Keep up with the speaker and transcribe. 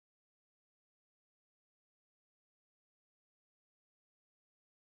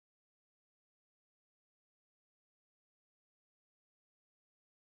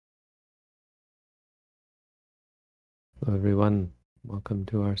Hello, everyone. Welcome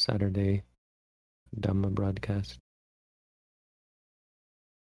to our Saturday Dhamma broadcast.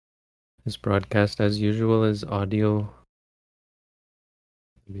 This broadcast, as usual, is audio,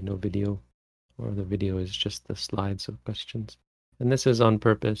 maybe no video, or the video is just the slides of questions. And this is on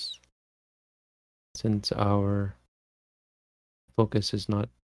purpose, since our focus is not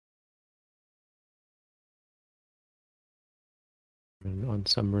on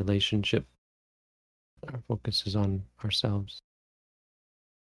some relationship. Our focus is on ourselves.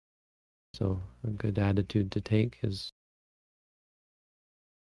 So a good attitude to take is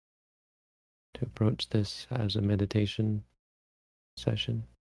to approach this as a meditation session.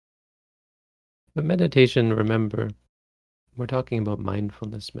 But meditation, remember, we're talking about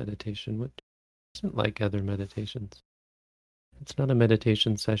mindfulness meditation, which isn't like other meditations. It's not a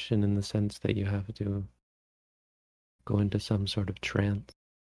meditation session in the sense that you have to go into some sort of trance.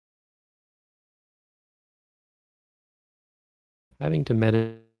 Having to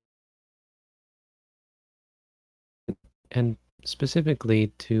meditate, and specifically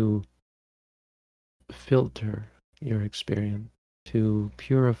to filter your experience, to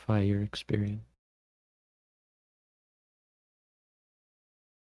purify your experience.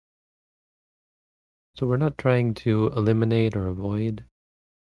 So we're not trying to eliminate or avoid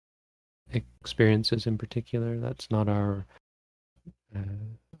experiences in particular. That's not our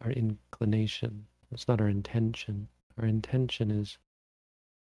inclination. That's not our intention. Our intention is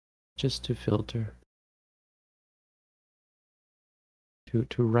just to filter,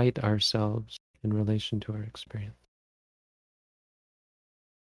 to right ourselves in relation to our experience.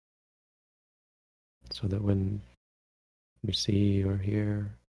 So that when we see or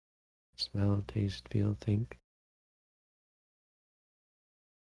hear, smell, taste, feel, think,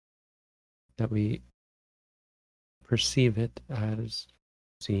 that we perceive it as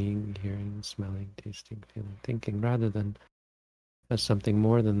seeing, hearing, smelling, tasting, feeling, thinking, rather than as something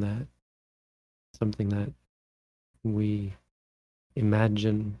more than that, something that we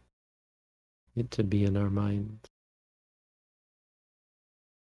imagine it to be in our mind.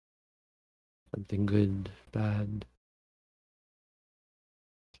 Something good, bad,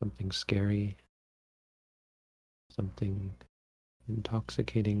 something scary, something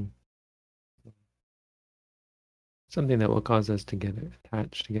intoxicating, something that will cause us to get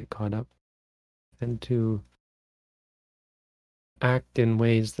attached, to get caught up, and to act in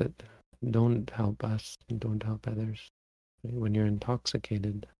ways that don't help us and don't help others. When you're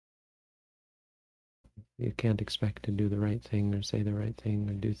intoxicated, you can't expect to do the right thing or say the right thing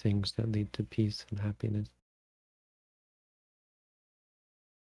or do things that lead to peace and happiness.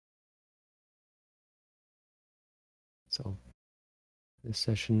 So this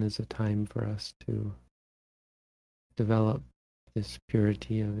session is a time for us to develop this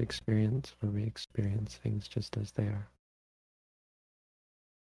purity of experience, where we experience things just as they are.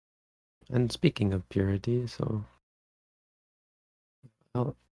 And speaking of purity,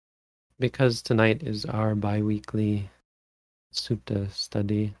 because tonight is our bi-weekly sutta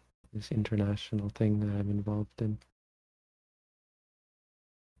study, this international thing that I'm involved in,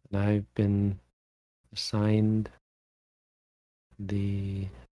 and I've been assigned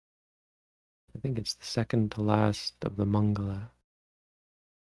I think it's the second to last of the Mangala,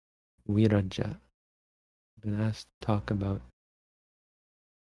 Viraja. I've been asked to talk about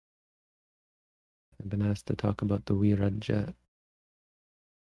the Viraja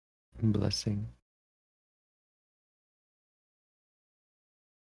blessing.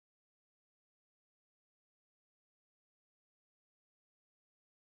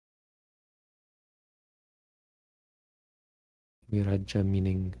 Viraja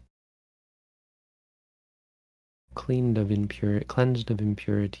meaning cleansed of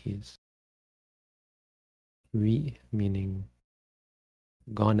impurities. Vi meaning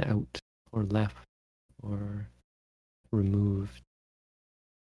gone out or left or removed.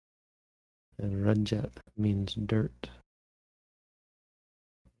 And Rajat means dirt,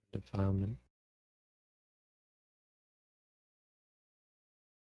 defilement.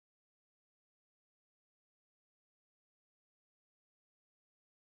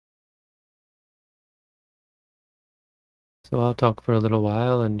 So I'll talk for a little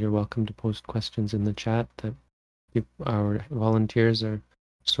while, and you're welcome to post questions in the chat that our volunteers are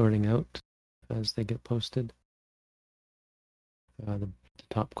sorting out as they get posted. The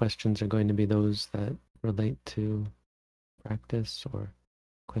top questions are going to be those that relate to practice, or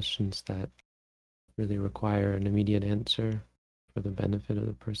questions that really require an immediate answer for the benefit of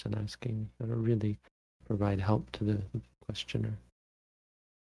the person asking, that'll really provide help to the questioner.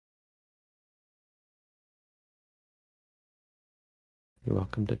 You're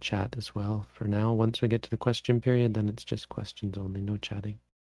welcome to chat as well. For now, once we get to the question period, then it's just questions only, no chatting.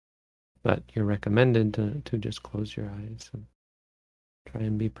 But you're recommended to just close your eyes and try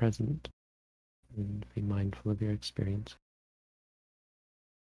and be present and be mindful of your experience,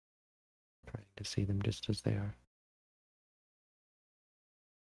 trying to see them just as they are.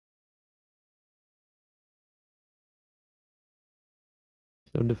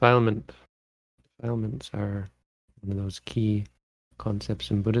 So defilements are one of those key concepts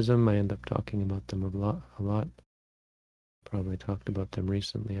in Buddhism. I end up talking about them a lot. Probably talked about them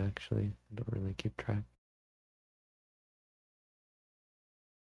recently, actually. I don't really keep track.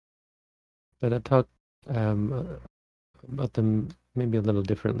 But I talk about them maybe a little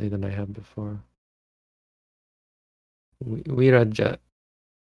differently than I have before. Viraja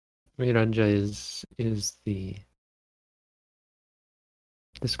is the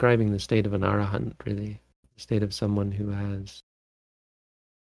describing the state of an arahant, really, the state of someone who has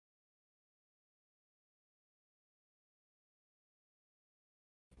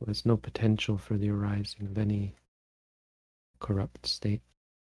no potential for the arising of any corrupt state.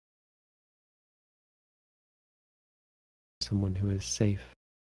 Someone who is safe,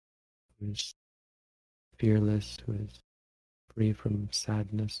 who is fearless, who is free from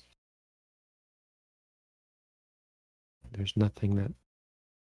sadness. There's nothing that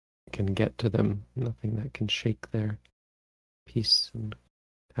can get to them, nothing that can shake their peace and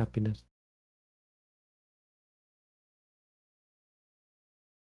happiness.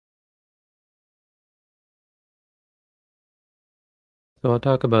 So I'll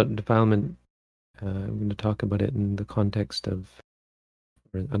talk about defilement. I'm going to talk about it in the context of,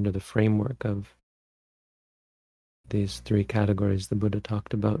 or under the framework of these three categories the Buddha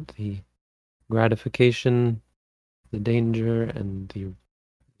talked about: the gratification, the danger, and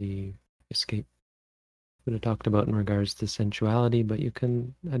the escape. Buddha talked about in regards to sensuality, but you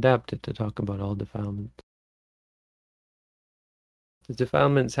can adapt it to talk about all defilements. The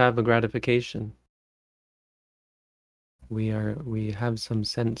defilements have a gratification. We have some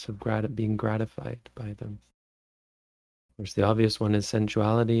sense of being gratified by them. Of course, the obvious one is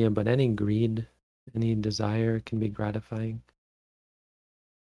sensuality, but any greed, any desire can be gratifying.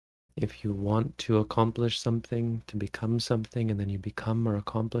 If you want to accomplish something, to become something, and then you become or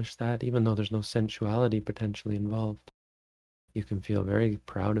accomplish that, even though there's no sensuality potentially involved, you can feel very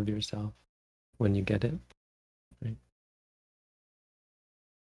proud of yourself when you get it, right?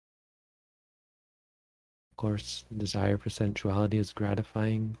 Of course, desire for sensuality is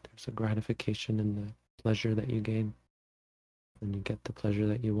gratifying. There's a gratification in the pleasure that you gain when you get the pleasure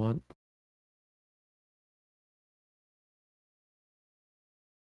that you want.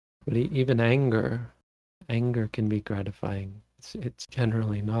 But even anger can be gratifying. It's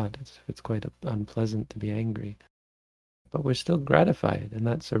generally not. It's quite unpleasant to be angry. But we're still gratified, and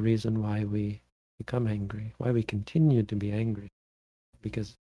that's a reason why we become angry, why we continue to be angry,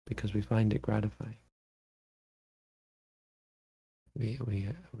 because we find it gratifying. We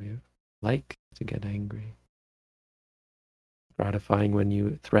like to get angry. Gratifying when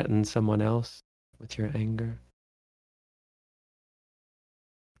you threaten someone else with your anger.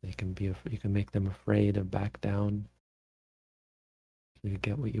 You can make them afraid of back down. So you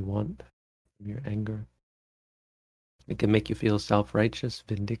get what you want from your anger. It can make you feel self-righteous,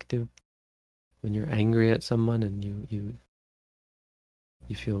 vindictive. When you're angry at someone and you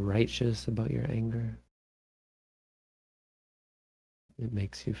feel righteous about your anger, it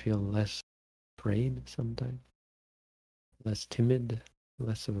makes you feel less afraid sometimes, less timid,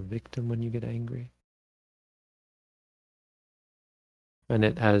 less of a victim when you get angry. And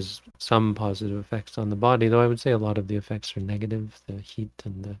it has some positive effects on the body, though I would say a lot of the effects are negative. The heat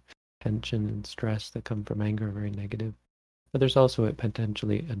and the tension and stress that come from anger are very negative. But there's also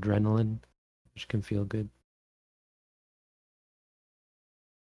potentially adrenaline, which can feel good,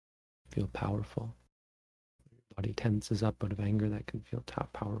 feel powerful. Your body tenses up out of anger, that can feel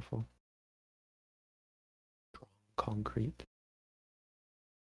powerful, strong, concrete.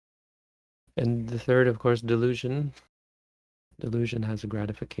 And the third, of course, delusion. Delusion has a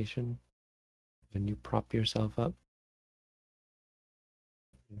gratification. When you prop yourself up,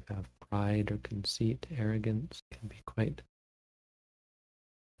 you have pride or conceit, arrogance, can be quite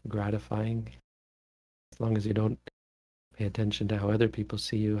gratifying. As long as you don't pay attention to how other people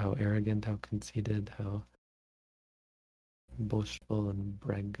see you, how arrogant, how conceited, how boastful and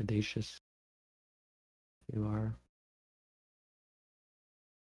braggadocious you are,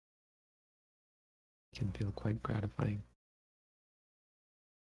 it can feel quite gratifying.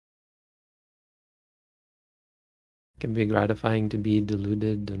 It can be gratifying to be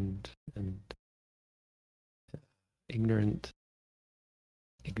deluded and ignorant,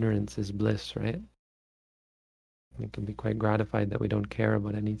 ignorance is bliss, right? We can be quite gratified that we don't care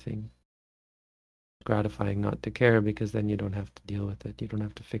about anything. It's gratifying not to care because then you don't have to deal with it. You don't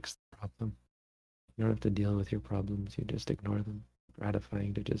have to fix the problem. You don't have to deal with your problems. You just ignore them.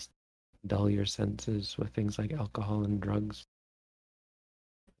 Gratifying to just dull your senses with things like alcohol and drugs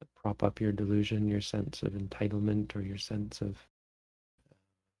that prop up your delusion, your sense of entitlement, or your sense of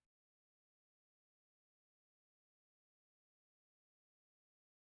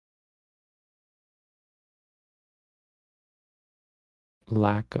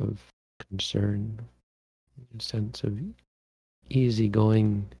lack of concern, a sense of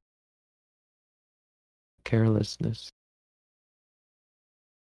easygoing carelessness.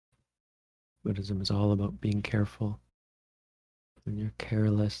 Buddhism is all about being careful. When you're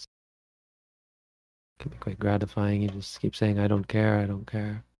careless, it can be quite gratifying. You just keep saying, I don't care, I don't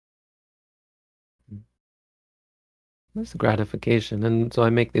care. That's the gratification. And so I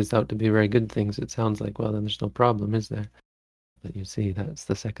make these out to be very good things. It sounds like, well, then there's no problem, is there? But you see, that's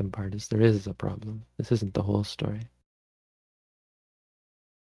the second part, is there is a problem. This isn't the whole story.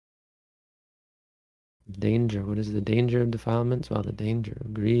 Danger. What is the danger of defilements? Well, the danger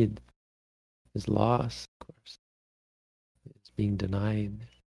of greed is loss, of course. It's being denied.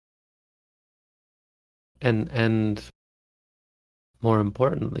 And more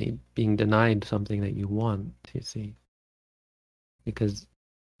importantly, being denied something that you want, you see. Because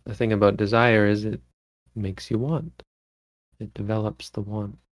the thing about desire is it makes you want. It develops the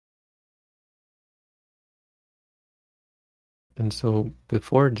want. And so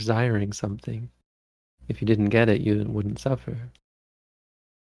before desiring something, if you didn't get it, you wouldn't suffer.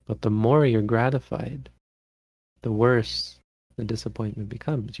 But the more you're gratified, the worse the disappointment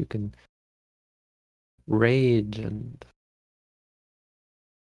becomes. You can rage and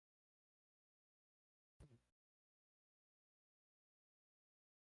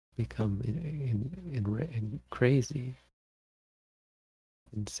become crazy,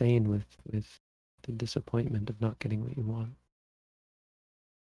 insane with the disappointment of not getting what you want.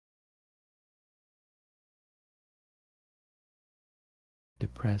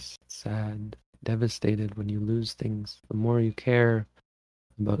 Depressed, sad, devastated when you lose things. The more you care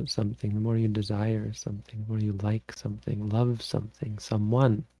about something, the more you desire something, the more you like something, love something,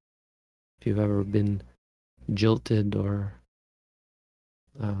 someone. If you've ever been jilted or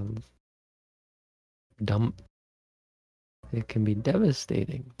dumped, it can be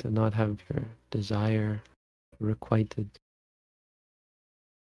devastating to not have your desire requited.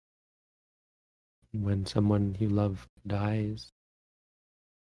 When someone you love dies,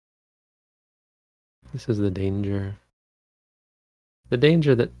 this is the danger. The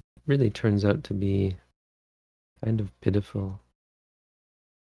danger that really turns out to be kind of pitiful,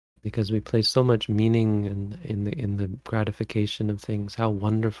 because we place so much meaning in the gratification of things, how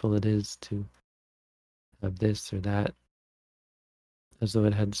wonderful it is to have this or that, as though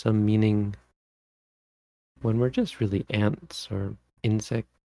it had some meaning, when we're just really ants or insects,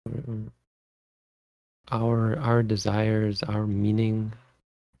 or our desires, our meaning,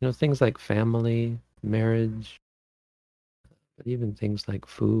 things like family, marriage, but even things like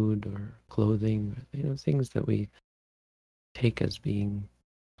food or clothing, things that we take as being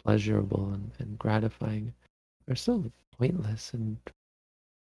pleasurable and gratifying are so pointless and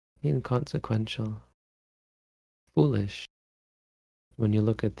inconsequential, foolish. When you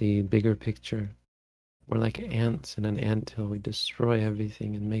look at the bigger picture, we're like ants in an anthill. We destroy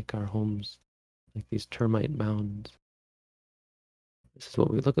everything and make our homes like these termite mounds. This is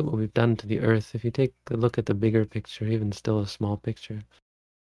what we look at what we've done to the earth. If you take a look at the bigger picture, even still a small picture,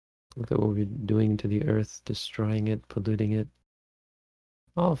 look at what we're doing to the earth, destroying it, polluting it,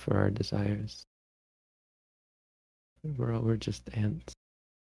 all for our desires. We're just ants,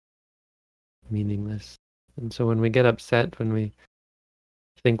 meaningless. And so when we get upset, when we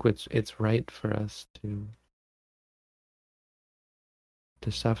think it's right for us to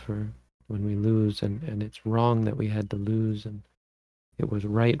suffer, when we lose, and it's wrong that we had to lose, and it was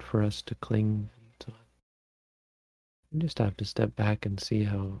right for us to cling, and so on. We just have to step back and see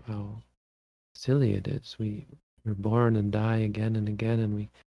how silly it is. We're born and die again and again, and we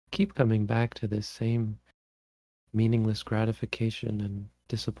keep coming back to this same meaningless gratification and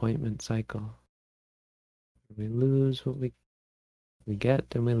disappointment cycle. We lose what we get,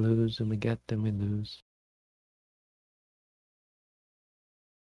 and we lose, and we get, and we lose.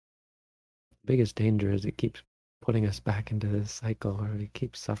 The biggest danger is it keeps putting us back into this cycle where we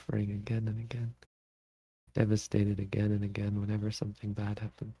keep suffering again and again, devastated again and again whenever something bad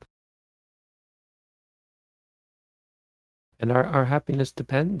happens. And our happiness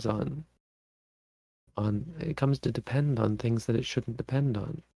depends on it comes to depend on things that it shouldn't depend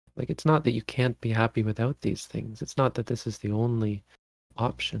on. Like, it's not that you can't be happy without these things. It's not that this is the only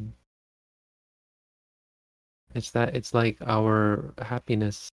option. It's that it's like our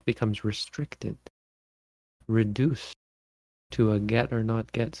happiness becomes restricted, reduced to a get or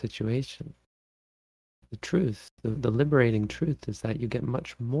not get situation. The truth, the liberating truth is that you get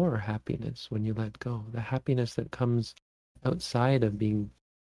much more happiness when you let go. The happiness that comes outside of being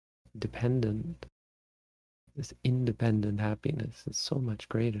dependent, this independent happiness is so much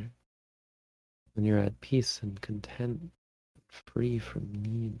greater when you're at peace and content, free from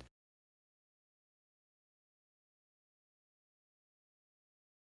need.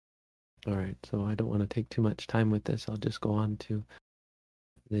 All right, so I don't want to take too much time with this. I'll just go on to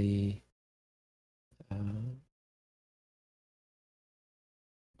the,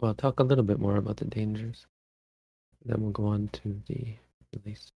 well, talk a little bit more about the dangers. Then we'll go on to the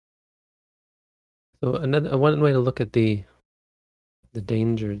release. So one way to look at the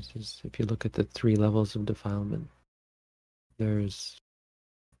dangers is if you look at the 3 levels of defilement. There's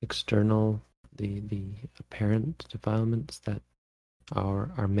external, the apparent defilements that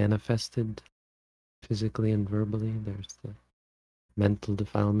are manifested physically and verbally. There's the mental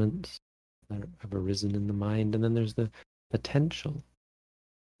defilements that have arisen in the mind, and then there's the potential,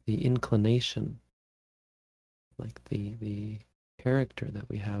 the inclination, like the character that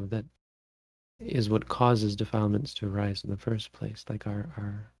we have that is what causes defilements to arise in the first place, like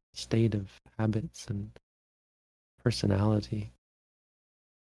our state of habits and personality.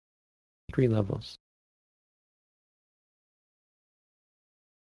 3 levels.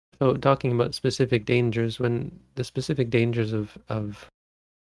 So talking about specific dangers, when the specific dangers of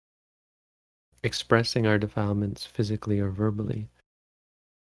expressing our defilements physically or verbally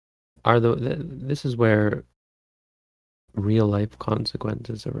are this is where real life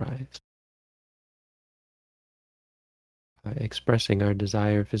consequences arise. Expressing our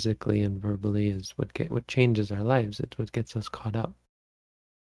desire physically and verbally is what changes our lives. It's what gets us caught up.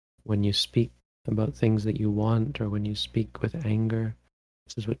 When you speak about things that you want, or when you speak with anger,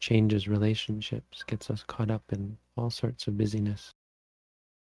 this is what changes relationships, gets us caught up in all sorts of busyness.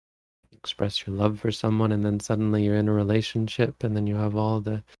 Express your love for someone, and then suddenly you're in a relationship, and then you have all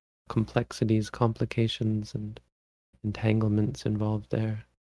the complexities, complications, and entanglements involved there.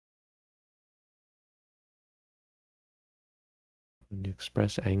 When you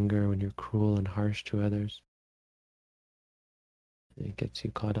express anger, when you're cruel and harsh to others, it gets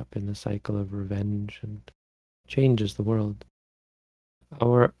you caught up in the cycle of revenge and changes the world.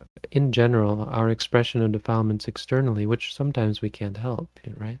 In general, our expression of defilements externally, which sometimes we can't help,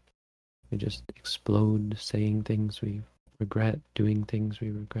 right? We just explode saying things we regret, doing things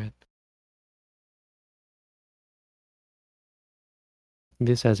we regret.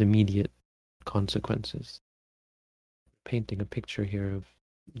 This has immediate consequences. Painting a picture here of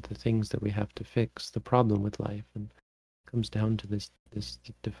the things that we have to fix, the problem with life, and it comes down to this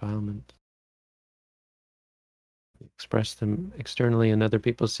defilement. We express them externally and other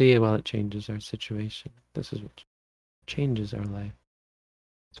people see it, while it changes our situation. This is what changes our life.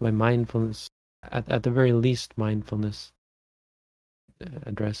 So by mindfulness, at the very least, mindfulness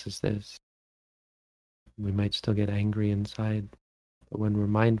addresses this. We might still get angry inside, but when we're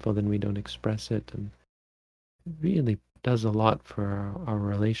mindful, then we don't express it, and it really does a lot for our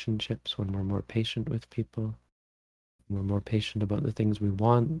relationships when we're more patient with people. We're more patient about the things we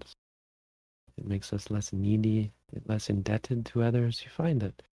want. It makes us less needy, less indebted to others. You find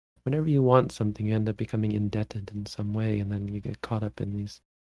that whenever you want something, you end up becoming indebted in some way, and then you get caught up in these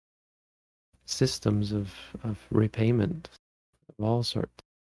systems of repayment of all sorts.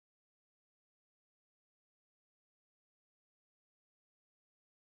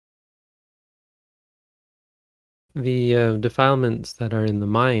 The defilements that are in the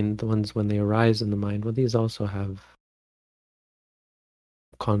mind, the ones when they arise in the mind, well, these also have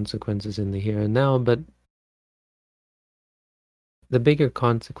consequences in the here and now, but the bigger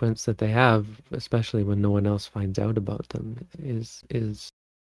consequence that they have, especially when no one else finds out about them, is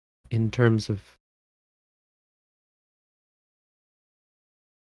in terms of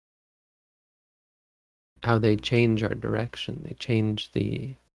how they change our direction. They change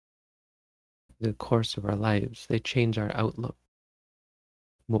the course of our lives. They change our outlook,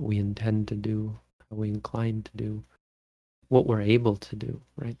 what we intend to do, how we incline to do, what we're able to do,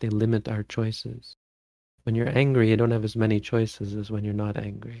 right? They limit our choices. When you're angry, you don't have as many choices as when you're not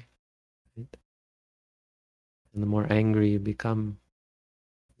angry, right? And the more angry you become,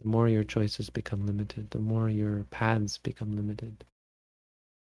 the more your choices become limited, the more your paths become limited.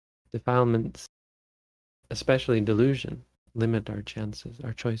 Defilements, especially delusion, limit our chances,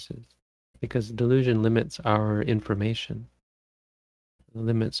 our choices. because delusion limits our information,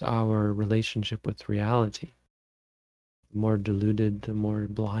 limits our relationship with reality. The more deluded, the more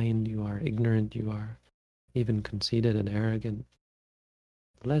blind you are, ignorant you are, even conceited and arrogant,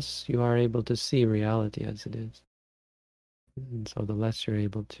 the less you are able to see reality as it is. And so the less you're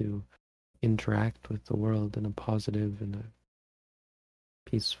able to interact with the world in a positive and a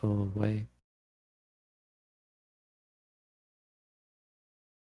peaceful way.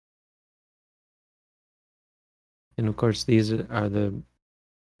 And of course, these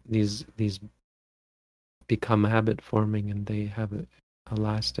become habit forming, and they have a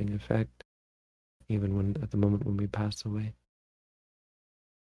lasting effect, even when at the moment when we pass away.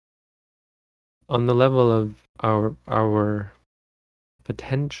 On the level of our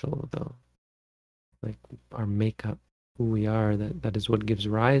potential, though, like our makeup, who we are, that is what gives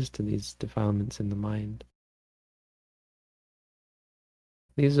rise to these defilements in the mind.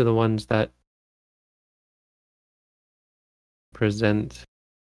 These are the ones that present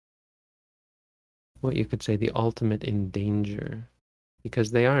what you could say the ultimate in danger,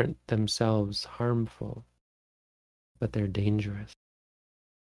 because they aren't themselves harmful, but they're dangerous.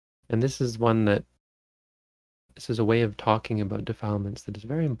 And this is a way of talking about defilements that is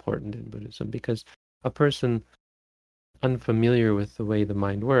very important in Buddhism, because a person unfamiliar with the way the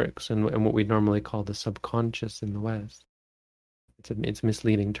mind works and what we normally call the subconscious in the West, it's a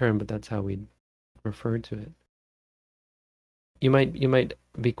misleading term, but that's how we refer to it. You might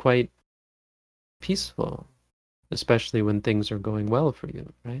be quite peaceful, especially when things are going well for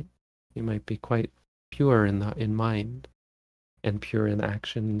you, right? You might be quite pure in mind and pure in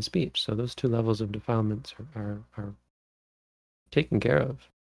action and speech. So those two levels of defilements are taken care of.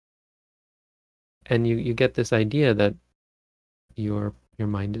 And you get this idea that your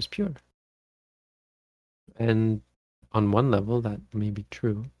mind is pure. And on one level that may be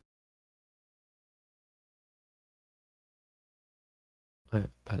true. But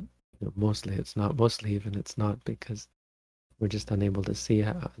mostly it's not. Mostly even it's not, because we're just unable to see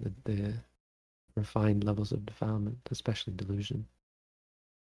how the refined levels of defilement, especially delusion.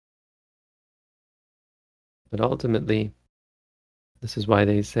 But ultimately, this is why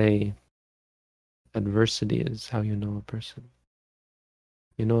they say adversity is how you know a person.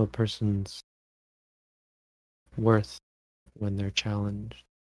 You know a person's worth when they're challenged.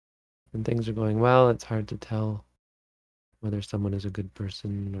 When things are going well, it's hard to tell whether someone is a good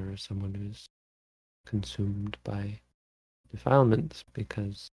person or someone who's consumed by defilements,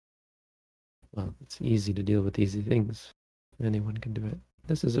 because, well, it's easy to deal with easy things. Anyone can do it.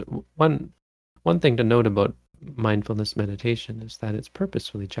 This is one thing to note about mindfulness meditation, is that it's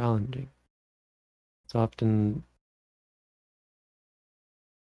purposefully challenging. It's often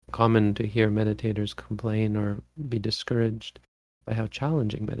common to hear meditators complain or be discouraged by how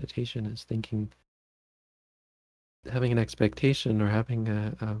challenging meditation is, having an expectation or having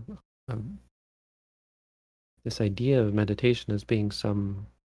this idea of meditation as being some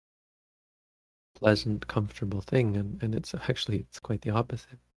pleasant, comfortable thing, and it's quite the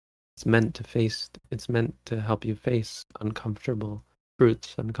opposite. It's meant to help you face uncomfortable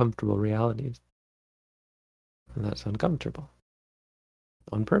truths, uncomfortable realities. And that's uncomfortable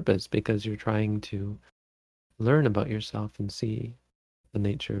on purpose, because you're trying to learn about yourself and see the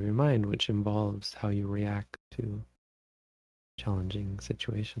nature of your mind, which involves how you react to challenging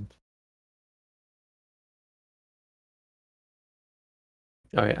situations.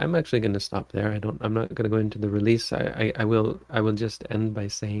 All right, I'm actually going to stop there. I'm not going to go into the release. I will just end by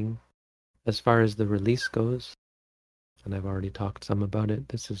saying, as far as the release goes, and I've already talked some about it,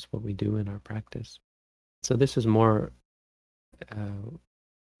 this is what we do in our practice. So this is more,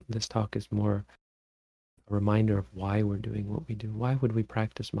 this talk is more a reminder of why we're doing what we do. Why would we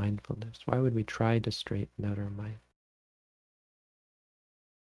practice mindfulness? Why would we try to straighten out our mind?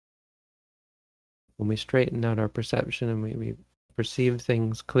 When we straighten out our perception and we perceive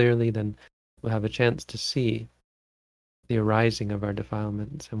things clearly, then we'll have a chance to see the arising of our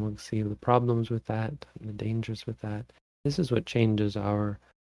defilements, and we'll see the problems with that and the dangers with that. This is what changes our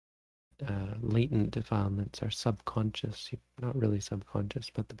latent defilements, our subconscious, not really subconscious,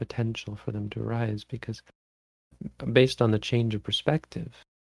 but the potential for them to arise, because based on the change of perspective,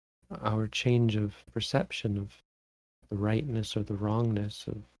 our change of perception of the rightness or the wrongness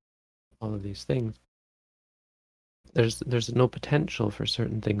of all of these things, there's no potential for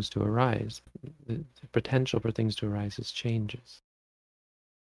certain things to arise. The potential for things to arise is changes.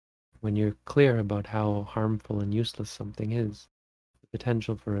 When you're clear about how harmful and useless something is, the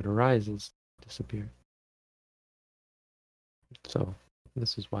potential for it arises disappears. So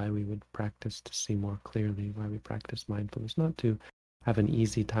this is why we would practice to see more clearly, why we practice mindfulness, not to have an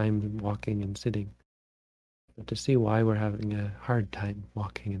easy time walking and sitting, but to see why we're having a hard time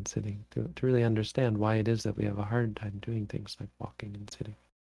walking and sitting, to really understand why it is that we have a hard time doing things like walking and sitting.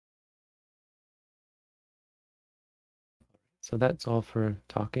 So that's all for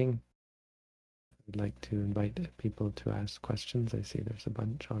talking. I'd like to invite people to ask questions. I see there's a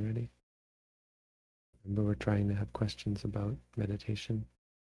bunch already. Remember, we're trying to have questions about meditation,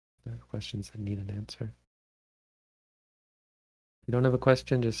 questions that need an answer. If you don't have a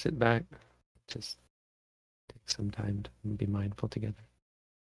question, just sit back, just take some time to be mindful together.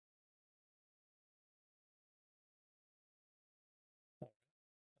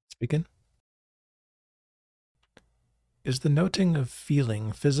 Let's begin. Is the noting of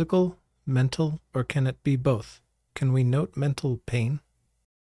feeling physical, mental, or can it be both? Can we note mental pain?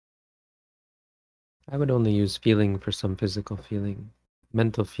 I would only use feeling for some physical feeling.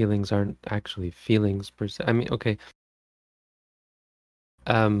 Mental feelings aren't actually feelings per se. I mean, okay,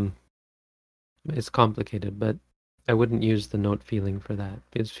 it's complicated, but I wouldn't use the note feeling for that,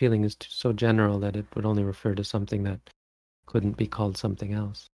 because feeling is so general that it would only refer to something that couldn't be called something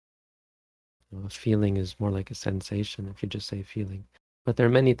else. A feeling is more like a sensation if you just say feeling. But there are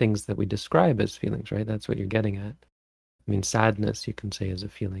many things that we describe as feelings, right? That's what you're getting at. I mean, sadness you can say is a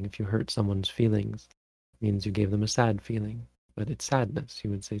feeling. If you hurt someone's feelings, it means you gave them a sad feeling. But it's sadness. You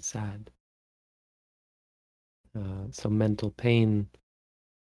would say sad. So mental pain,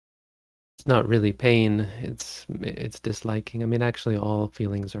 it's not really pain. It's disliking. I mean, actually, all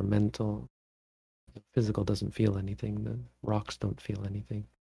feelings are mental. Physical doesn't feel anything. The rocks don't feel anything.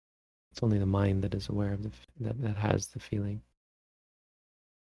 It's only the mind that is aware of that has the feeling.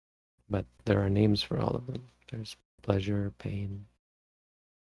 But there are names for all of them. There's pleasure, pain.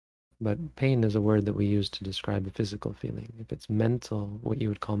 But pain is a word that we use to describe a physical feeling. If it's mental, what you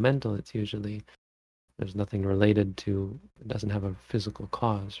would call mental, it's usually there's nothing related to, it doesn't have a physical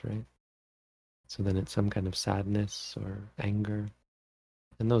cause, right? So then it's some kind of sadness or anger,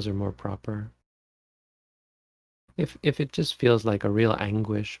 and those are more proper. If it just feels like a real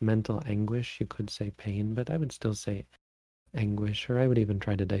anguish, mental anguish, you could say pain, but I would still say anguish, or I would even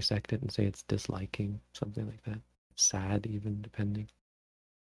try to dissect it and say it's disliking, something like that. Sad, even, depending.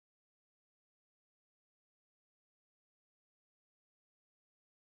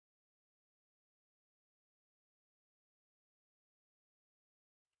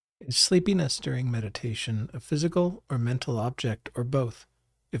 Is sleepiness during meditation a physical or mental object or both?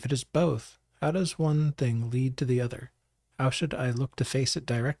 If it is both, how does one thing lead to the other? How should I look to face it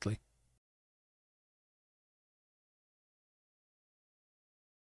directly?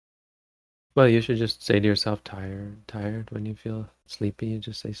 Well, you should just say to yourself, tired, tired. When you feel sleepy, you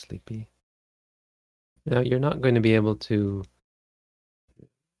just say sleepy. Now, you're not going to be able to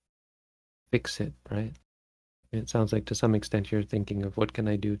fix it, right? It sounds like to some extent you're thinking of what can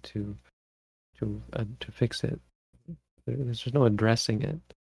I do to fix it. There's no addressing it.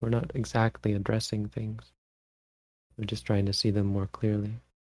 We're not exactly addressing things. We're just trying to see them more clearly.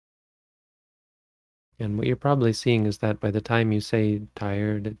 And what you're probably seeing is that by the time you say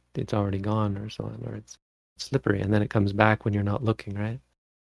tired, it's already gone or so on, or it's slippery, and then it comes back when you're not looking, right?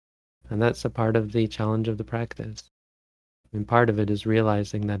 And that's a part of the challenge of the practice. I mean, part of it is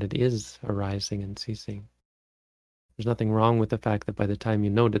realizing that it is arising and ceasing. There's nothing wrong with the fact that by the time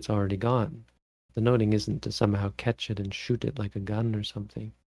you note, it's already gone. The noting isn't to somehow catch it and shoot it like a gun or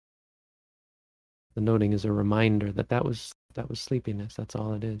something. The noting is a reminder that that was sleepiness. That's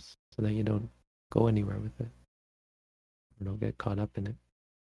all it is, so that you don't go anywhere with it or don't get caught up in it.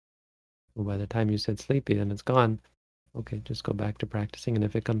 Well, by the time you said sleepy, then it's gone. Okay, just go back to practicing, and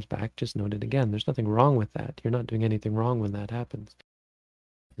if it comes back, just note it again. There's nothing wrong with that. You're not doing anything wrong when that happens.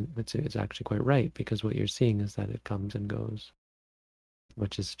 It's actually quite right, because what you're seeing is that it comes and goes,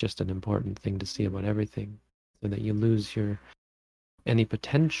 which is just an important thing to see about everything, so that you lose any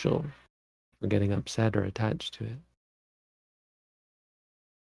potential for getting upset or attached to it.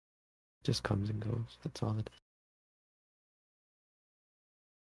 It just comes and goes. That's all it is.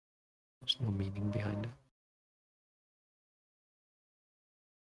 There's no meaning behind it.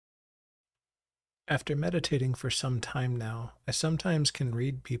 After meditating for some time now, I sometimes can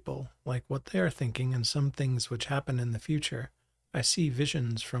read people, like what they are thinking and some things which happen in the future. I see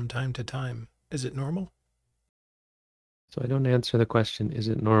visions from time to time. Is it normal? So I don't answer the question, is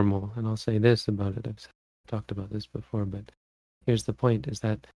it normal? And I'll say this about it. I've talked about this before, but here's the point, is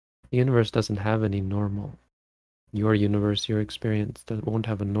that the universe doesn't have any normal. Your universe, your experience, that won't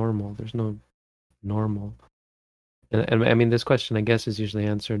have a normal. There's no normal. And I mean, this question, I guess, is usually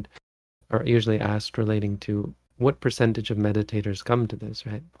answered or usually asked relating to what percentage of meditators come to this,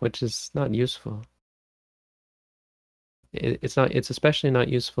 right? Which is not useful. It's especially not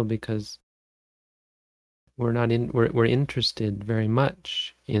useful because we're interested very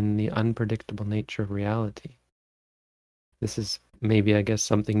much in the unpredictable nature of reality. This is maybe, I guess,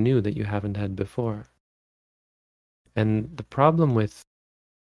 something new that you haven't had before. And the problem with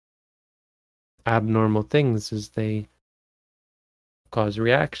abnormal things is they cause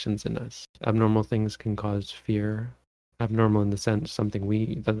reactions in us. Abnormal things can cause fear. Abnormal in the sense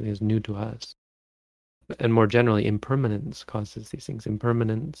something that is new to us. And more generally, impermanence causes these things.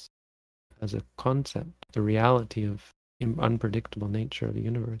 Impermanence as a concept, the reality of unpredictable nature of the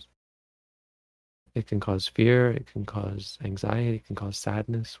universe. It can cause fear, it can cause anxiety, it can cause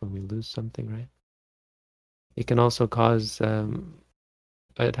sadness when we lose something, right? It can also cause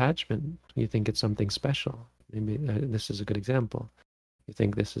attachment. You think it's something special. Maybe this is a good example. You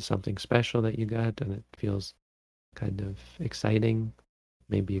think this is something special that you got and it feels kind of exciting.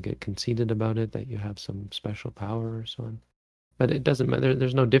 Maybe you get conceited about it, that you have some special power or so on. But it doesn't matter.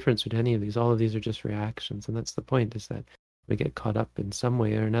 There's no difference with any of these. All of these are just reactions. And that's the point, is that we get caught up in some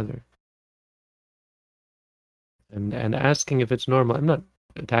way or another. And asking if it's normal, I'm not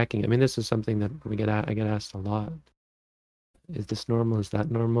attacking. I mean, this is something that I get asked a lot. Is this normal? Is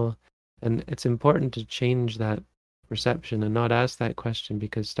that normal? And it's important to change that perception and not ask that question,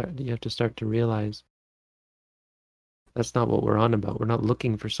 because you have to start to realize that's not what we're on about. We're not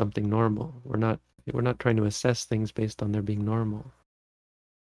looking for something normal. We're not trying to assess things based on their being normal.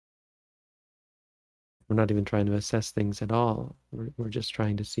 We're not even trying to assess things at all. We're just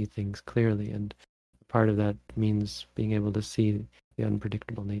trying to see things clearly, and part of that means being able to see the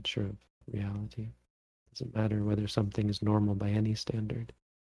unpredictable nature of reality. It doesn't matter whether something is normal by any standard.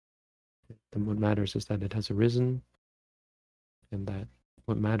 Then what matters is that it has arisen, and that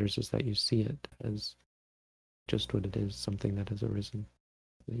what matters is that you see it as just what it is, something that has arisen.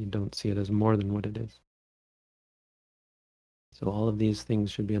 That you don't see it as more than what it is. So all of these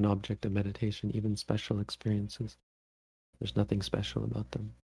things should be an object of meditation, even special experiences. There's nothing special about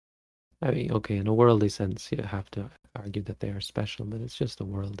them. I mean, okay, in a worldly sense, you have to argue that they are special, but it's just a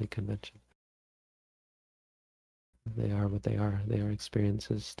worldly convention. They are what they are. They are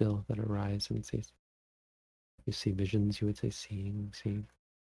experiences still that arise and cease. You see visions, you would say seeing.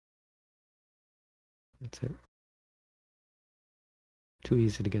 That's it. Too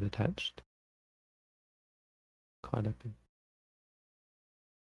easy to get attached, caught up in.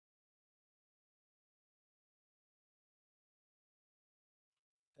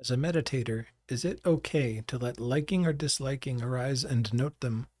 As a meditator, is it okay to let liking or disliking arise and note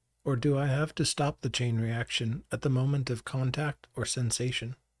them, or do I have to stop the chain reaction at the moment of contact or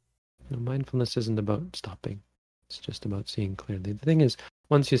sensation? Mindfulness isn't about stopping. It's just about seeing clearly. The thing is,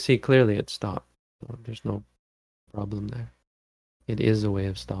 once you see clearly, it stops. So there's no problem there. It is a way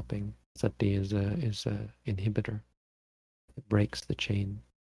of stopping. Sati is a inhibitor. It breaks the chain.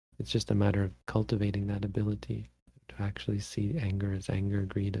 It's just a matter of cultivating that ability to actually see anger as anger,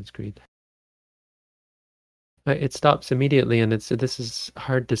 greed as greed. It stops immediately, and this is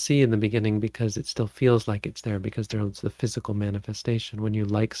hard to see in the beginning because it still feels like it's there, because there's the physical manifestation. When you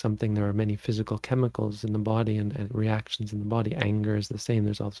like something, there are many physical chemicals in the body and reactions in the body. Anger is the same.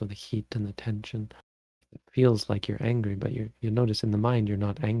 There's also the heat and the tension. It feels like you're angry, but you notice in the mind you're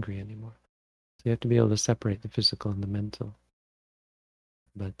not angry anymore. So you have to be able to separate the physical and the mental.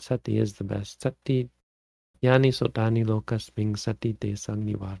 But sati is the best. Sati yani sotani lokas ming sati te sang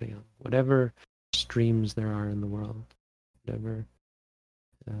nivaryam. Whatever streams there are in the world, whatever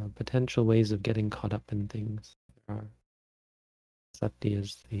potential ways of getting caught up in things there are, sati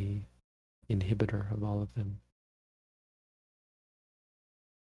is the inhibitor of all of them.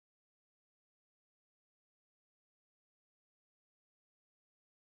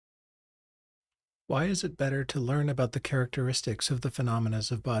 Why is it better to learn about the characteristics of the phenomena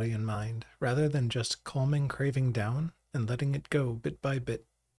of body and mind, rather than just calming craving down and letting it go bit by bit?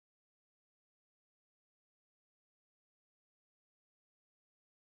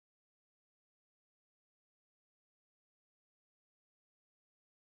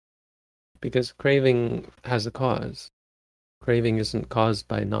 Because craving has a cause. Craving isn't caused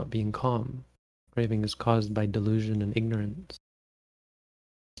by not being calm. Craving is caused by delusion and ignorance.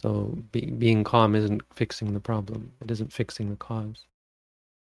 So being calm isn't fixing the problem. It isn't fixing the cause.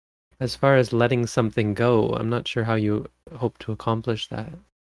 As far as letting something go, I'm not sure how you hope to accomplish that.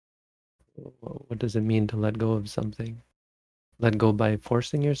 What does it mean to let go of something? Let go by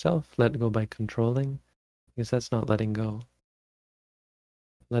forcing yourself? Let go by controlling? Because that's not letting go.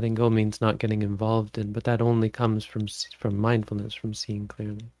 Letting go means not getting involved in, but that only comes from mindfulness, from seeing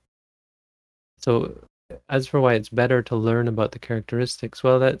clearly. So as for why it's better to learn about the characteristics,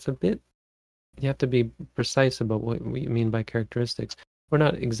 well, that's a bit you have to be precise about what we mean by characteristics. We're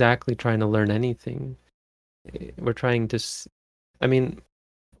not exactly trying to learn anything. We're trying to, I mean,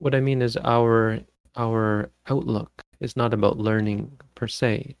 what I mean is our outlook is not about learning per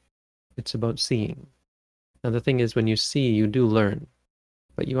se. It's about seeing. Now the thing is, when you see, you do learn,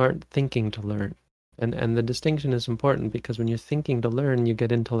 but you aren't thinking to learn. And the distinction is important because when you're thinking to learn, you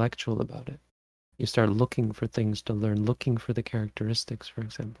get intellectual about it. You start looking for things to learn, looking for the characteristics, for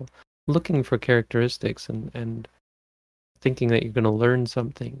example. Looking for characteristics and thinking that you're going to learn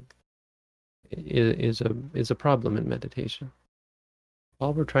something is a problem in meditation.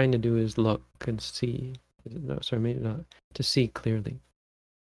 All we're trying to do is look and see. No, sorry, maybe not. To see clearly.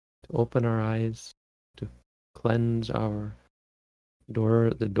 To open our eyes, to cleanse the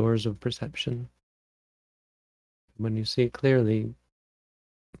doors of perception. When you see clearly,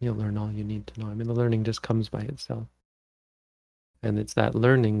 you'll learn all you need to know. I mean, the learning just comes by itself. And it's that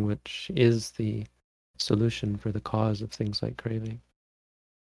learning which is the solution for the cause of things like craving.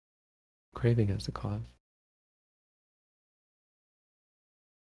 Craving as the cause.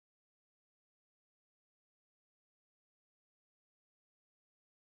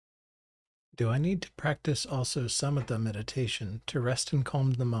 Do I need to practice also samatha meditation to rest and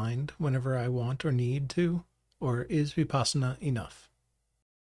calm the mind whenever I want or need to? Or is vipassana enough?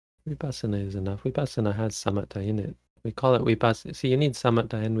 Vipassana is enough. Vipassana has samatha in it. We call it vipassana. See, you need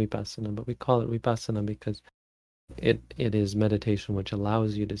samatha and vipassana, but we call it vipassana because it is meditation which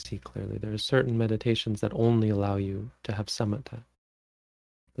allows you to see clearly. There are certain meditations that only allow you to have samatha.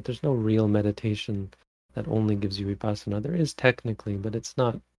 But there's no real meditation that only gives you vipassana. There is technically, but it's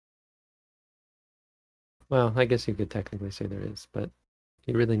not. Well, I guess you could technically say there is, but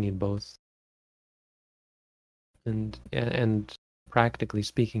you really need both. And practically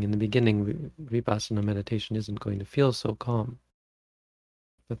speaking, in the beginning, vipassana meditation isn't going to feel so calm.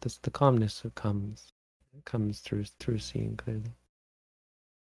 But the calmness comes through seeing clearly.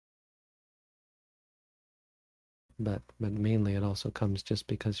 But mainly it also comes just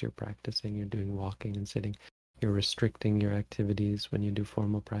because you're practicing, you're doing walking and sitting, you're restricting your activities when you do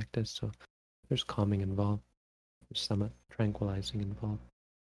formal practice. So there's calming involved, there's samatha, tranquilizing involved.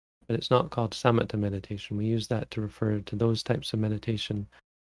 But it's not called samatha meditation. We use that to refer to those types of meditation,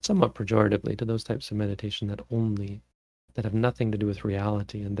 somewhat pejoratively, to those types of meditation that have nothing to do with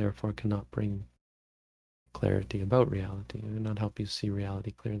reality and therefore cannot bring clarity about reality and not help you see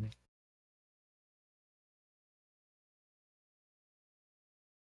reality clearly.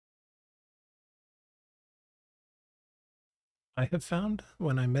 I have found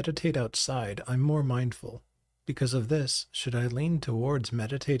when I meditate outside, I'm more mindful. Because of this, should I lean towards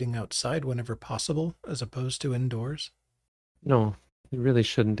meditating outside whenever possible as opposed to indoors? No, you really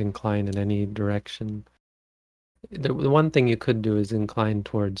shouldn't incline in any direction. The one thing you could do is incline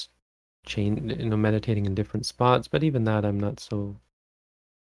towards meditating in different spots, but even that I'm not so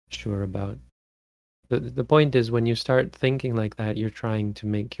sure about. The point is when you start thinking like that, you're trying to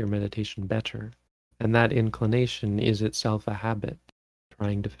make your meditation better. And that inclination is itself a habit,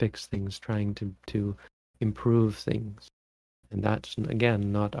 trying to fix things, trying to improve things. And that's,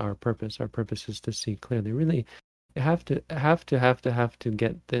 again, not our purpose. Our purpose is to see clearly. Really, you have to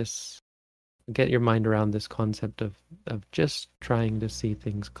get your mind around this concept of just trying to see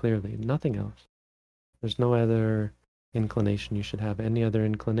things clearly, nothing else. There's no other inclination you should have. Any other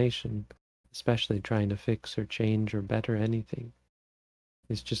inclination, especially trying to fix or change or better anything,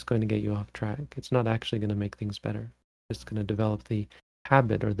 is just going to get you off track. It's not actually going to make things better. It's just going to develop the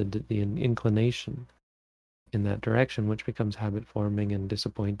habit or the inclination in that direction, which becomes habit forming and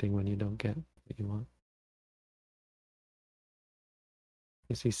disappointing when you don't get what you want.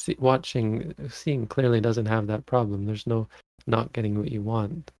 You see, seeing clearly doesn't have that problem. There's no not getting what you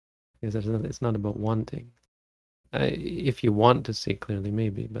want, because it's not about wanting. If you want to see clearly,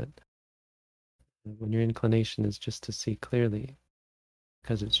 maybe, but when your inclination is just to see clearly,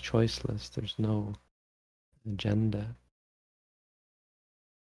 because it's choiceless, there's no agenda.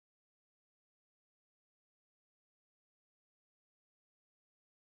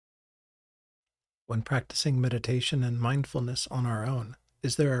 When practicing meditation and mindfulness on our own,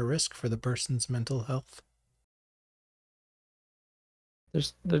 is there a risk for the person's mental health?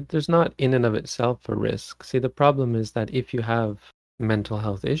 There's not in and of itself a risk. See, the problem is that if you have mental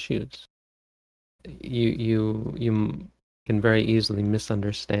health issues, you can very easily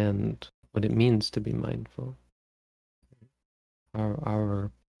misunderstand what it means to be mindful.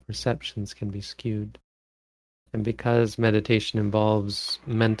 Our perceptions can be skewed. And because meditation involves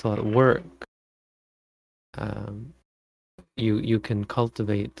mental work, you can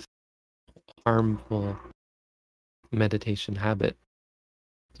cultivate harmful meditation habit.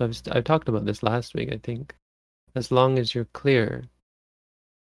 So I've talked about this last week, I think. As long as you're clear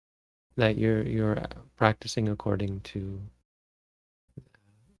that you're practicing according to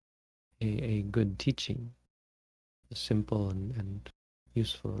a good teaching, a simple and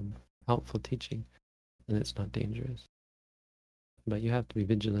useful and helpful teaching, then it's not dangerous. But you have to be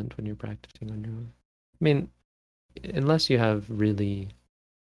vigilant when you're practicing on your own. I mean, unless you have really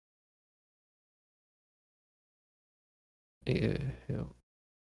you know,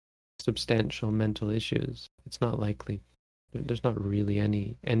 substantial mental issues, it's not likely. There's not really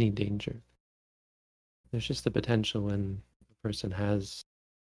any danger. There's just the potential when a person has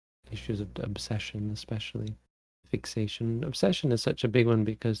issues of obsession, especially fixation. Obsession is such a big one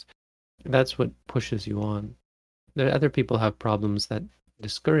because that's what pushes you on. Other people have problems that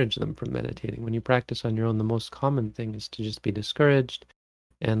discourage them from meditating. When you practice on your own, the most common thing is to just be discouraged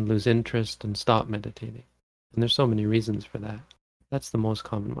and lose interest and stop meditating. And there's so many reasons for that. That's the most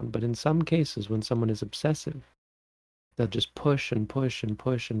common one. But in some cases, when someone is obsessive, they'll just push and push and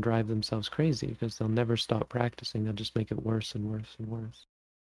push and drive themselves crazy because they'll never stop practicing. They'll just make it worse and worse and worse.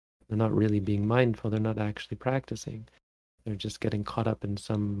 They're not really being mindful. They're not actually practicing. They're just getting caught up in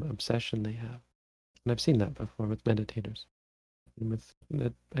some obsession they have. And I've seen that before with meditators. And with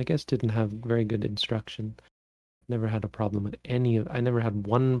that, I guess didn't have very good instruction. Never had a problem with I never had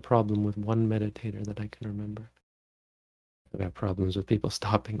one problem with one meditator that I can remember. I've had problems with people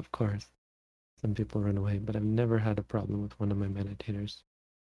stopping, of course. Some people run away, but I've never had a problem with one of my meditators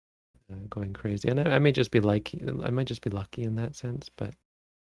going crazy. And I may just be I might just be lucky in that sense, but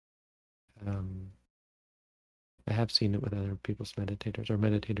I have seen it with other people's meditators or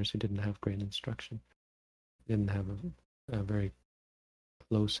meditators who didn't have great instruction, didn't have a very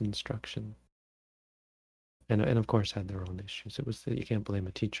close instruction, and of course had their own issues. It was you can't blame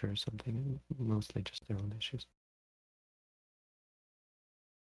a teacher or something, mostly just their own issues.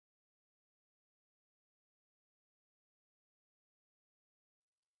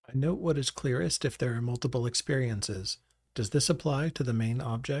 I note what is clearest if there are multiple experiences. Does this apply to the main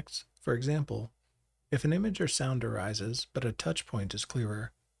objects? For example, if an image or sound arises, but a touch point is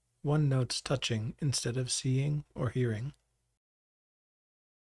clearer, one notes touching instead of seeing or hearing.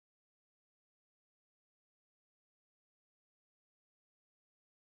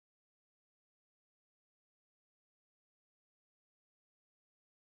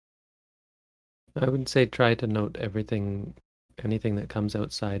 I would say try to note anything that comes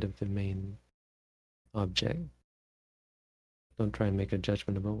outside of the main object. Don't try and make a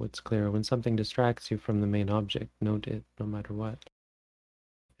judgment about what's clear. When something distracts you from the main object, note it no matter what,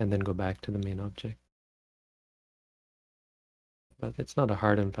 and then go back to the main object. But it's not a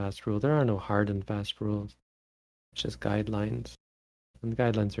hard and fast rule. There are no hard and fast rules. It's just guidelines. And the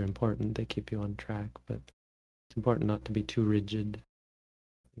guidelines are important. They keep you on track, but it's important not to be too rigid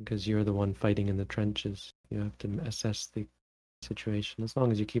because you're the one fighting in the trenches. You have to assess the situation. As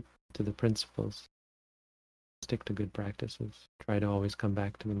long as you keep to the principles, stick to good practices. Try to always come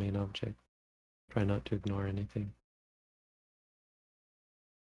back to the main object. Try not to ignore anything.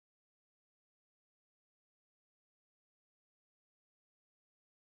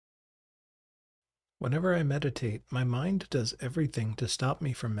 Whenever I meditate, my mind does everything to stop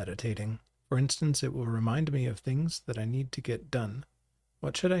me from meditating. For instance, it will remind me of things that I need to get done.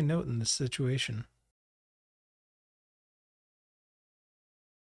 What should I note in this situation?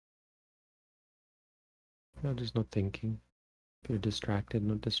 No, there's no thinking. If you're distracted,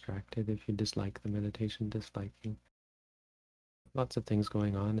 not distracted. If you dislike the meditation, disliking. Lots of things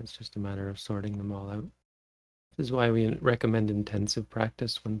going on. It's just a matter of sorting them all out. This is why we recommend intensive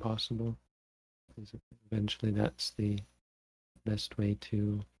practice when possible. Because eventually that's the best way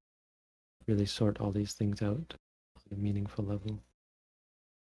to really sort all these things out on a meaningful level.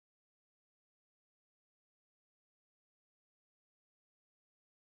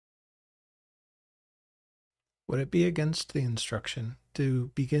 Would it be against the instruction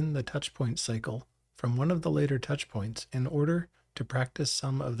to begin the touchpoint cycle from one of the later touchpoints in order to practice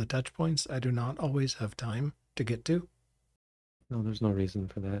some of the touchpoints I do not always have time to get to? No, there's no reason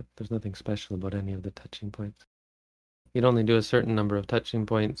for that. There's nothing special about any of the touching points. You'd only do a certain number of touching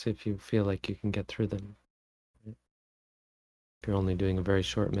points if you feel like you can get through them. If you're only doing a very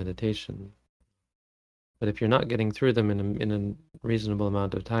short meditation. But if you're not getting through them in a reasonable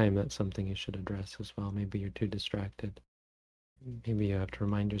amount of time, that's something you should address as well. Maybe you're too distracted. Maybe you have to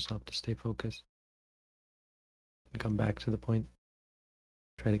remind yourself to stay focused and come back to the point.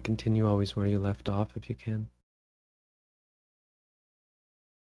 Try to continue always where you left off if you can.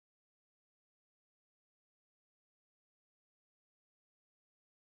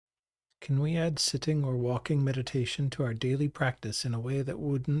 Can we add sitting or walking meditation to our daily practice in a way that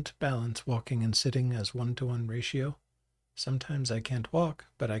wouldn't balance walking and sitting as 1-to-1 ratio? Sometimes I can't walk,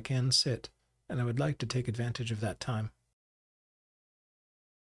 but I can sit, and I would like to take advantage of that time.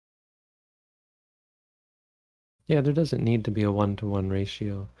 Yeah, there doesn't need to be a 1-to-1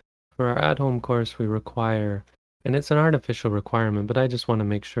 ratio. For our at-home course, we require, and it's an artificial requirement, but I just want to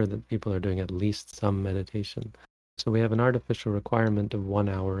make sure that people are doing at least some meditation. So we have an artificial requirement of 1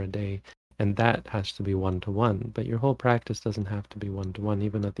 hour a day, and that has to be 1-to-1. But your whole practice doesn't have to be 1-to-1,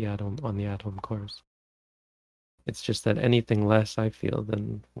 even at the at-home on the at-home course. It's just that anything less, I feel,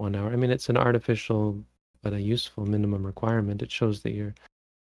 than 1 hour. I mean, it's an artificial but a useful minimum requirement. It shows that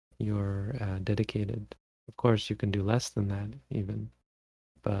you're dedicated. Of course, you can do less than that even,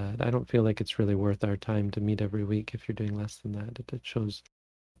 but I don't feel like it's really worth our time to meet every week if you're doing less than that. It shows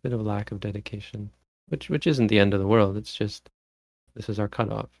a bit of lack of dedication, which isn't the end of the world. It's just this is our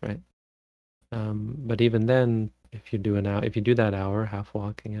cutoff, right? But even then, if you do that hour, half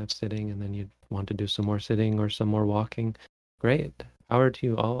walking, half sitting, and then you want to do some more sitting or some more walking, great. Power to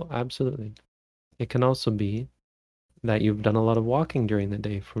you all, absolutely. It can also be that you've done a lot of walking during the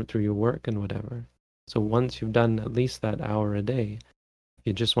day through your work and whatever. So once you've done at least that hour a day,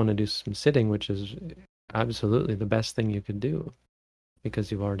 you just want to do some sitting, which is absolutely the best thing you could do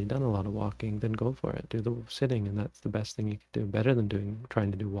because you've already done a lot of walking, then go for it. Do the sitting, and that's the best thing you could do, better than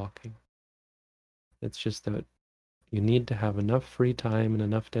trying to do walking. It's just that you need to have enough free time and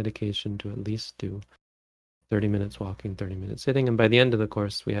enough dedication to at least do 30 minutes walking, 30 minutes sitting. And by the end of the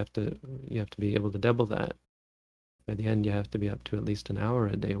course, you have to be able to double that. By the end, you have to be up to at least an hour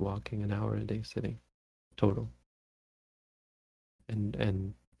a day walking, an hour a day sitting, total.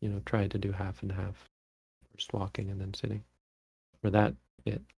 And try to do half and half, first walking and then sitting. For that,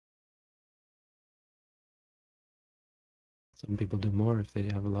 it. Some people do more if they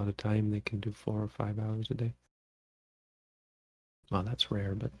have a lot of time. They can do 4 or 5 hours a day. Well, that's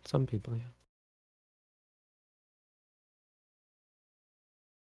rare, but some people, yeah.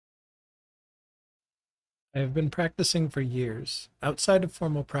 I have been practicing for years. Outside of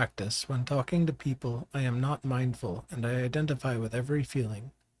formal practice, when talking to people, I am not mindful and I identify with every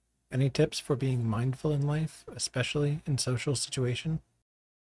feeling. Any tips for being mindful in life, especially in social situation?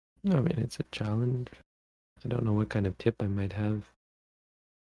 No, I mean, it's a challenge. I don't know what kind of tip I might have.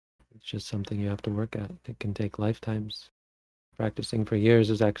 It's just something you have to work at. It can take lifetimes. Practicing for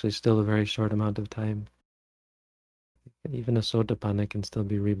years is actually still a very short amount of time. Even a Sotapanna can still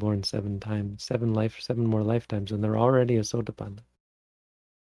be reborn 7 times, 7 more lifetimes, and they're already a Sotapanna.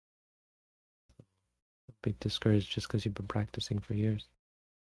 Don't be discouraged just because you've been practicing for years.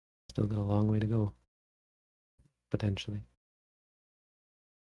 Still got a long way to go, potentially.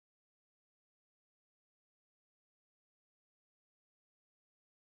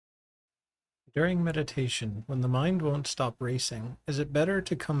 During meditation, when the mind won't stop racing, is it better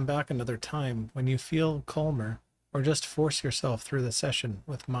to come back another time when you feel calmer, or just force yourself through the session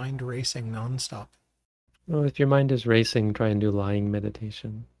with mind racing nonstop? Well, if your mind is racing, try and do lying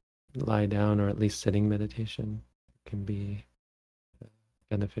meditation. Lie down, or at least sitting meditation can be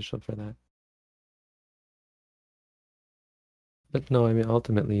beneficial for that. But no, I mean,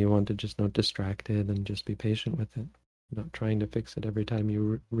 ultimately you want to just not distracted and just be patient with it. Not trying to fix it every time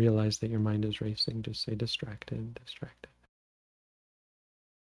you realize that your mind is racing. Just say distracted, distracted.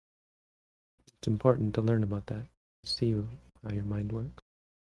 It's important to learn about that. See how your mind works.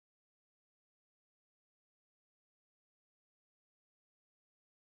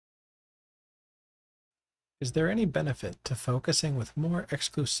 Is there any benefit to focusing with more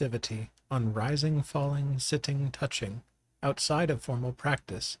exclusivity on rising, falling, sitting, touching outside of formal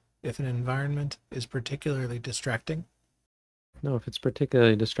practice if an environment is particularly distracting? No, if it's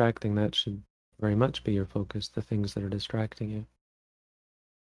particularly distracting, that should very much be your focus, the things that are distracting you.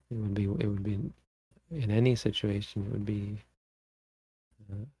 It would be in any situation, it would be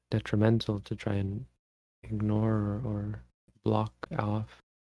detrimental to try and ignore or block out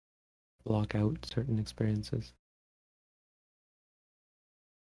certain experiences.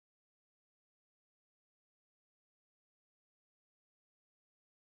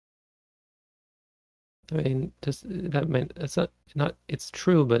 I mean, just that might, it's not it's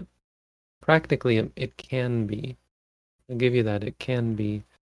true, but practically it can be. I'll give you that. It can be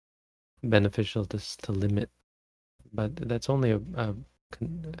beneficial to limit, but that's only a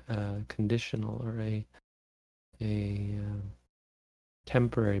conditional or a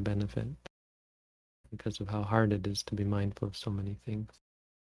temporary benefit because of how hard it is to be mindful of so many things.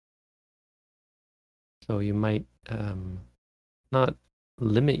 So you might not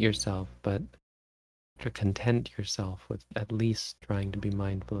limit yourself, but to content yourself with at least trying to be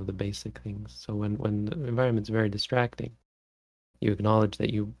mindful of the basic things. So when the environment's very distracting, you acknowledge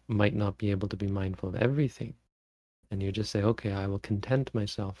that you might not be able to be mindful of everything. And you just say, okay, I will content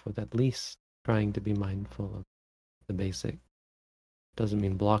myself with at least trying to be mindful of the basic. Doesn't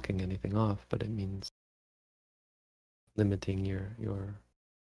mean blocking anything off, but it means limiting your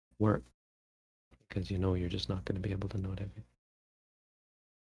work, because you know you're just not going to be able to note everything.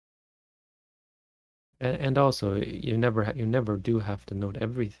 And also, you never do have to note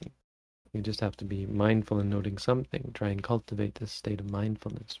everything. You just have to be mindful in noting something. Try and cultivate this state of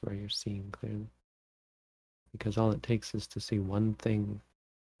mindfulness where you're seeing clearly. Because all it takes is to see one thing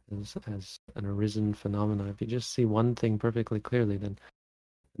as an arisen phenomena. If you just see one thing perfectly clearly, then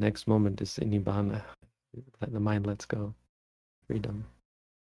the next moment is nibbana. The mind lets go. Freedom.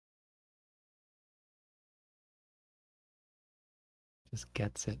 Just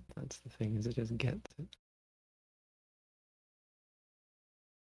gets it. That's the thing, is it just gets it.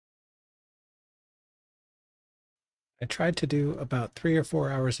 I tried to do about 3 or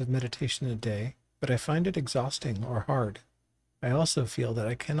 4 hours of meditation a day, but I find it exhausting or hard. I also feel that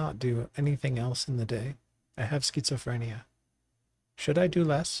I cannot do anything else in the day. I have schizophrenia. Should I do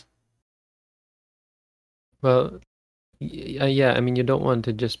less? Well, yeah, I mean, you don't want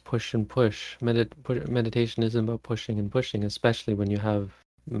to just push and push. Meditation isn't about pushing and pushing, especially when you have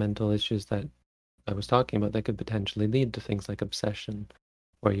mental issues that I was talking about that could potentially lead to things like obsession,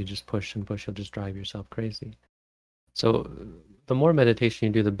 where you just push and push, you'll just drive yourself crazy. So the more meditation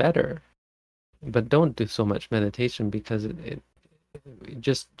you do, the better. But don't do so much meditation, because it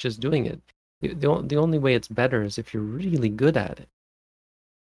just doing it. The only way it's better is if you're really good at it.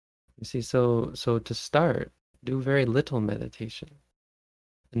 You see, so to start, do very little meditation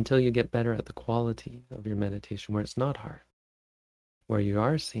until you get better at the quality of your meditation, where it's not hard, where you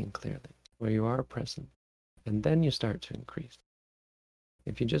are seeing clearly, where you are present, and then you start to increase.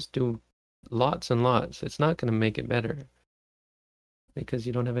 If you just do lots and lots, it's not going to make it better, because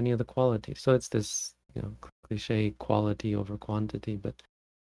you don't have any of the quality. So it's this, cliche quality over quantity, but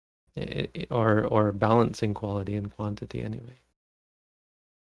or balancing quality and quantity anyway.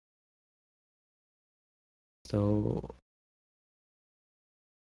 So,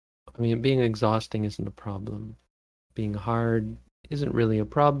 I mean, being exhausting isn't a problem. Being hard isn't really a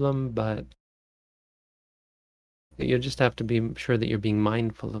problem, but you just have to be sure that you're being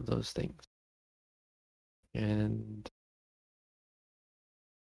mindful of those things. And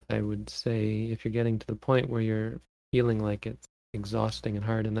I would say, if you're getting to the point where you're feeling like it's exhausting and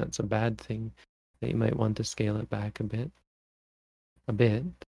hard, and that's a bad thing, that you might want to scale it back a bit. A bit.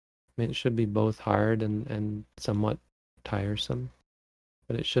 I mean, it should be both hard and somewhat tiresome,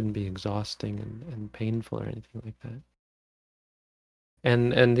 but it shouldn't be exhausting and painful or anything like that.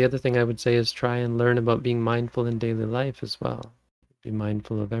 And the other thing I would say is try and learn about being mindful in daily life as well. Be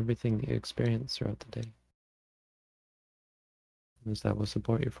mindful of everything that you experience throughout the day, because that will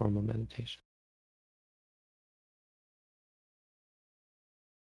support your formal meditation.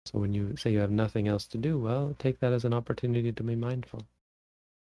 So when you say you have nothing else to do, well, take that as an opportunity to be mindful.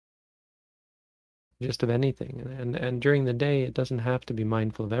 Just of anything. And during the day, it doesn't have to be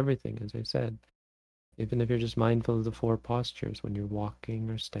mindful of everything, as I said. Even if you're just mindful of the 4 postures, when you're walking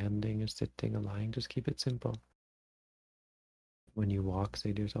or standing or sitting or lying, just keep it simple. When you walk,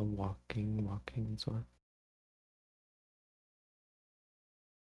 say to yourself, walking, walking, and so on.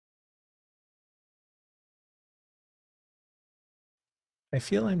 I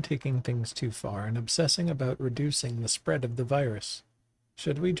feel I'm taking things too far and obsessing about reducing the spread of the virus.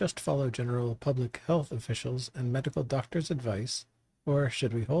 Should we just follow general public health officials and medical doctors' advice, or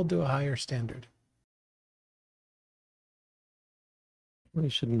should we hold to a higher standard? Well, you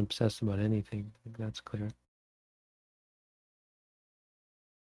shouldn't obsess about anything. I think that's clear.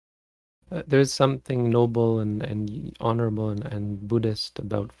 There's something noble and honorable and Buddhist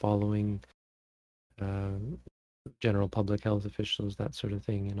about following uh, general public health officials, that sort of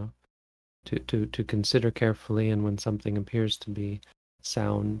thing, to consider carefully, and when something appears to be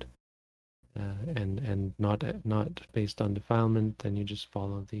sound and not based on defilement, then you just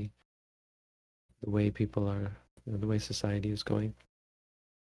follow the way people are, the way society is going.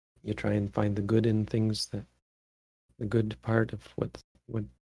 You try and find the good in things, the good part of what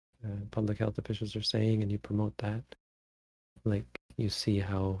public health officials are saying, and you promote that. Like, you see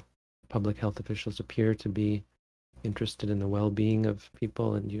how public health officials appear to be interested in the well-being of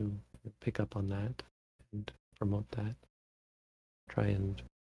people, and you pick up on that and promote that. Try and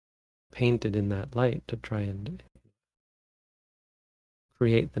paint it in that light to try and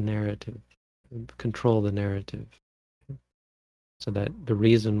create the narrative, control the narrative, so that the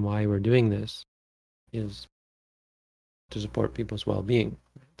reason why we're doing this is to support people's well-being.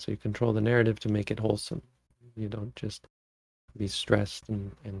 So you control the narrative to make it wholesome. You don't just be stressed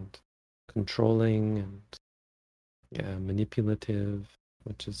and controlling and manipulative,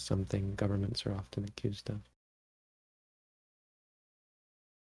 which is something governments are often accused of.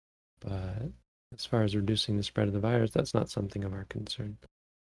 But as far as reducing the spread of the virus, that's not something of our concern.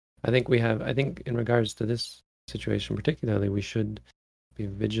 I think in regards to this situation particularly, we should be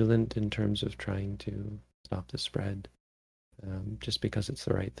vigilant in terms of trying to stop the spread, just because it's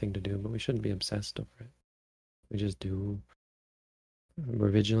the right thing to do, but we shouldn't be obsessed over it. We just do, we're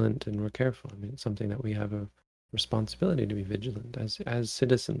vigilant and we're careful. I mean, it's something that we have a responsibility to be vigilant as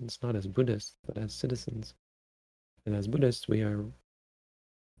citizens, not as Buddhists, but as citizens. And as Buddhists, we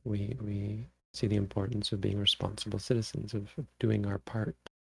see the importance of being responsible citizens, of doing our part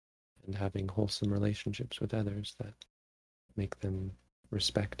and having wholesome relationships with others that make them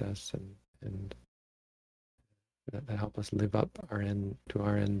respect us and that help us live up our end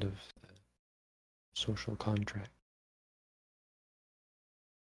of the social contract.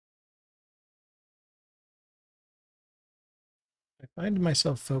 I find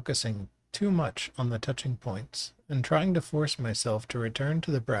myself focusing too much on the touching points and trying to force myself to return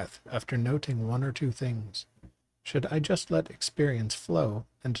to the breath after noting one or two things. Should I just let experience flow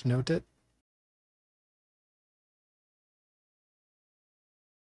and note it?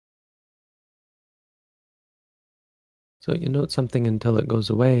 So you note something until it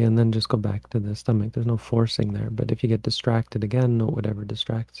goes away and then just go back to the stomach. There's no forcing there. But if you get distracted again, note whatever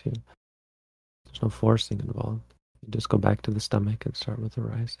distracts you. There's no forcing involved. You just go back to the stomach and start with the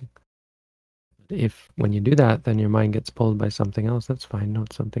rising. If when you do that, then your mind gets pulled by something else, that's fine.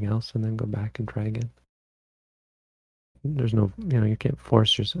 Note something else and then go back and try again. There's no, you can't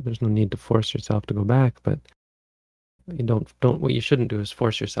force yourself. There's no need to force yourself to go back, but you don't, what you shouldn't do is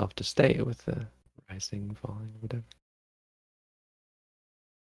force yourself to stay with the rising, falling, whatever.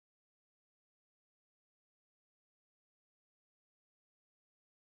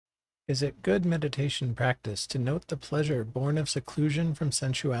 Is it good meditation practice to note the pleasure born of seclusion from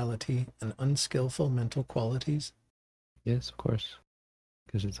sensuality and unskillful mental qualities? Yes, of course,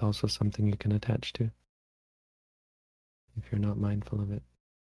 because it's also something you can attach to if you're not mindful of it.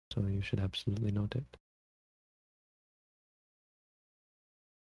 So you should absolutely note it.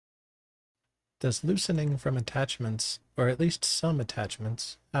 Does loosening from attachments, or at least some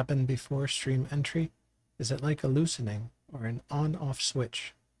attachments, happen before stream entry? Is it like a loosening or an on-off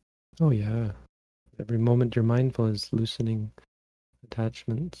switch? Oh yeah. Every moment you're mindful is loosening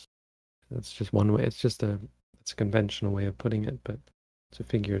attachments. That's just one way. It's a conventional way of putting it, but it's a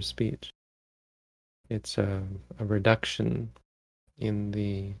figure of speech. It's a reduction in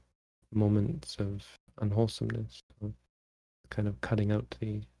the moments of unwholesomeness, of kind of cutting out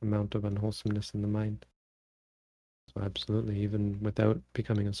the amount of unwholesomeness in the mind. So absolutely, even without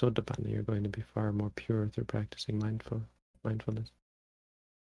becoming a sotapanna, you're going to be far more pure through practicing mindfulness.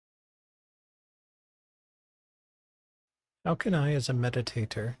 How can I, as a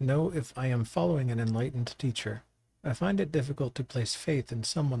meditator, know if I am following an enlightened teacher? I find it difficult to place faith in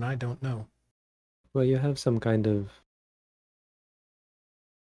someone I don't know. Well, you have some kind of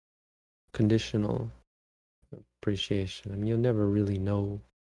conditional appreciation. I mean, you'll never really know,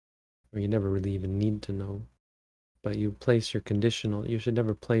 or you never really even need to know, but you should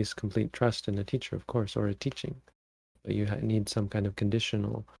never place complete trust in a teacher, of course, or a teaching, but you need some kind of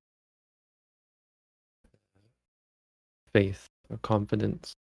conditional faith or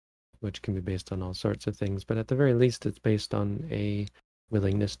confidence, which can be based on all sorts of things, but at the very least, it's based on a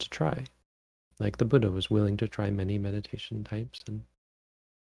willingness to try. Like the Buddha was willing to try many meditation types, and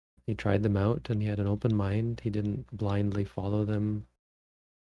he tried them out, and he had an open mind. He didn't blindly follow them,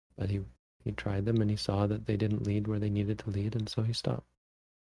 but he tried them, and he saw that they didn't lead where they needed to lead, and so he stopped.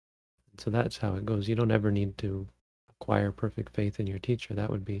 So that's how it goes. You don't ever need to acquire perfect faith in your teacher. That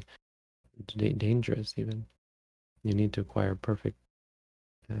would be dangerous even. You need to acquire perfect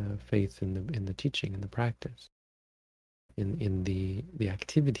faith in the teaching, in the practice, in the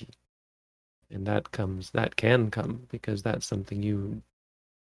activity. And that can come because that's something you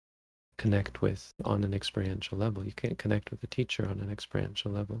connect with on an experiential level. You can't connect with a teacher on an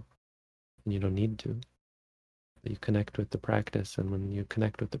experiential level, and you don't need to. You connect with the practice, and when you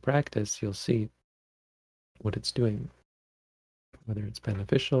connect with the practice, you'll see what it's doing, whether it's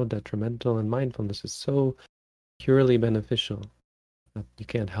beneficial, detrimental, and mindfulness is so purely beneficial that you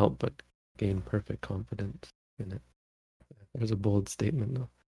can't help but gain perfect confidence in it. There's a bold statement, though.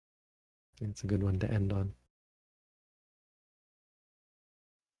 I think it's a good one to end on.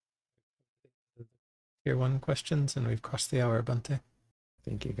 Tier 1 questions, and we've crossed the hour, Bhante.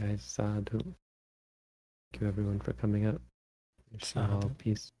 Thank you, guys. Sadhu. Thank you everyone for coming out. Wish you all Sadhu.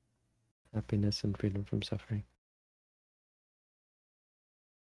 peace, happiness, and freedom from suffering.